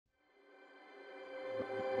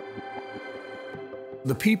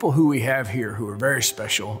The people who we have here who are very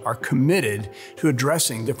special are committed to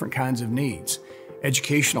addressing different kinds of needs.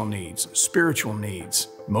 Educational needs, spiritual needs,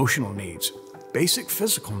 emotional needs, basic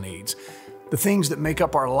physical needs, the things that make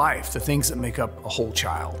up our life, the things that make up a whole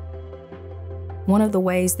child. One of the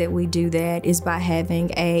ways that we do that is by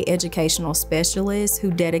having an educational specialist who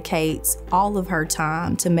dedicates all of her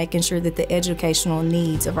time to making sure that the educational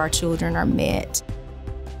needs of our children are met.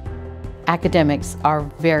 Academics are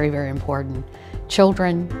very, very important.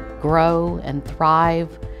 Children grow and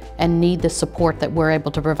thrive and need the support that we're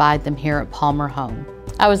able to provide them here at Palmer Home.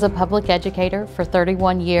 I was a public educator for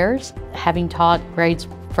 31 years, having taught grades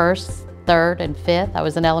 1st, 3rd, and 5th. I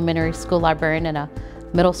was an elementary school librarian and a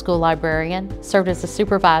middle school librarian, served as a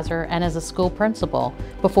supervisor and as a school principal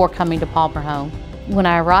before coming to Palmer Home. When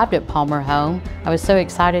I arrived at Palmer Home, I was so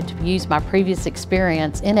excited to use my previous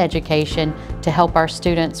experience in education to help our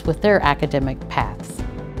students with their academic paths.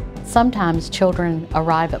 Sometimes children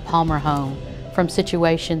arrive at Palmer Home from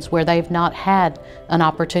situations where they've not had an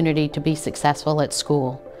opportunity to be successful at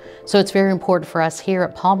school. So it's very important for us here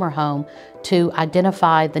at Palmer Home to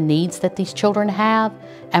identify the needs that these children have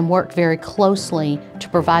and work very closely to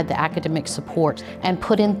provide the academic support and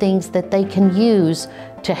put in things that they can use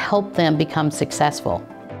to help them become successful.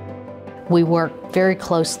 We work very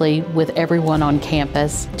closely with everyone on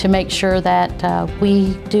campus to make sure that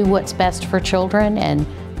we do what's best for children and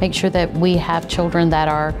make sure that we have children that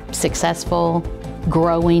are successful,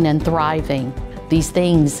 growing, and thriving. These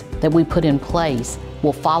things that we put in place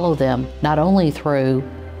will follow them not only through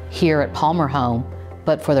here at Palmer Home,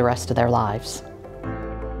 but for the rest of their lives.